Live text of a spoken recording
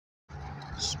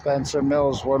Spencer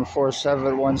Mills,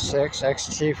 14716,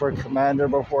 ex-chief or commander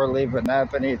before leaving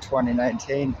Napanee,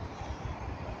 2019.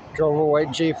 Drove a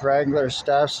white Jeep Wrangler,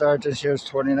 staff sergeants, years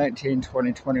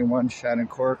 2019-2021. Shannon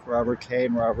Cork, Robert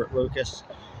Kane, Robert Lucas,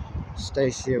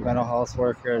 Stacy, a mental health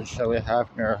worker, and Shelley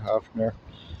Hafner.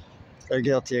 They're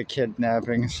guilty of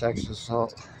kidnapping, sex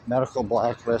assault, medical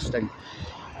blacklisting,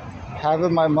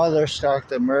 having my mother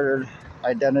stalked and murdered,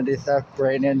 identity theft,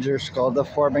 brain injury, skull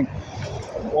deforming,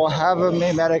 while having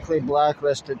me medically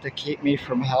blacklisted to keep me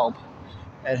from help,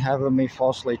 and having me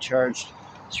falsely charged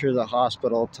through the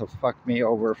hospital to fuck me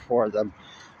over for them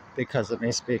because of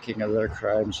me speaking of their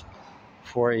crimes.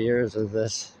 4 years of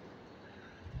this.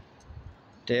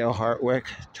 Dale Hartwick,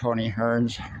 Tony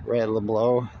Hearns, Ray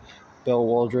LeBlanc, Bill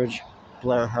Woldridge,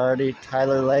 Blair Hardy,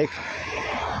 Tyler Lake,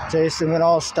 Jason Van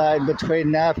Alstyne, between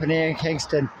Napanee and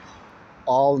Kingston,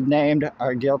 all named,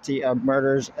 are guilty of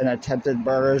murders and attempted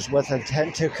murders with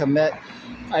intent to commit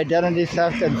identity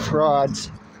theft and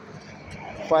frauds,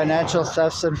 financial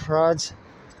thefts and frauds.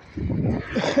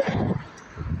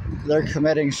 They're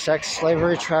committing sex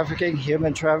slavery trafficking,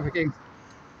 human trafficking,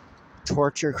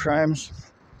 torture crimes,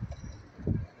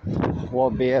 while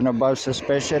being above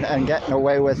suspicion and getting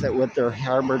away with it with their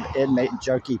harbored inmate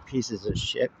junkie pieces of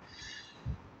shit.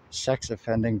 Sex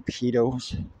offending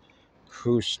pedos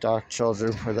who stalk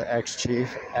children for the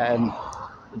ex-chief, and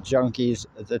junkies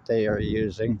that they are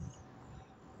using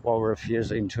while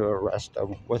refusing to arrest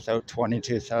them without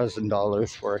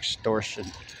 $22,000 for extortion.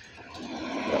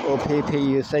 The OPP,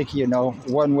 you think you know,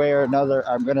 one way or another,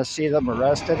 I'm going to see them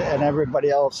arrested, and everybody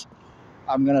else,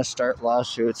 I'm going to start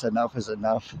lawsuits. Enough is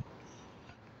enough.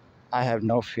 I have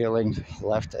no feeling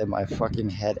left in my fucking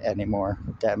head anymore.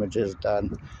 Damage is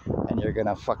done, and you're going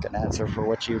to fucking answer for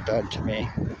what you've done to me.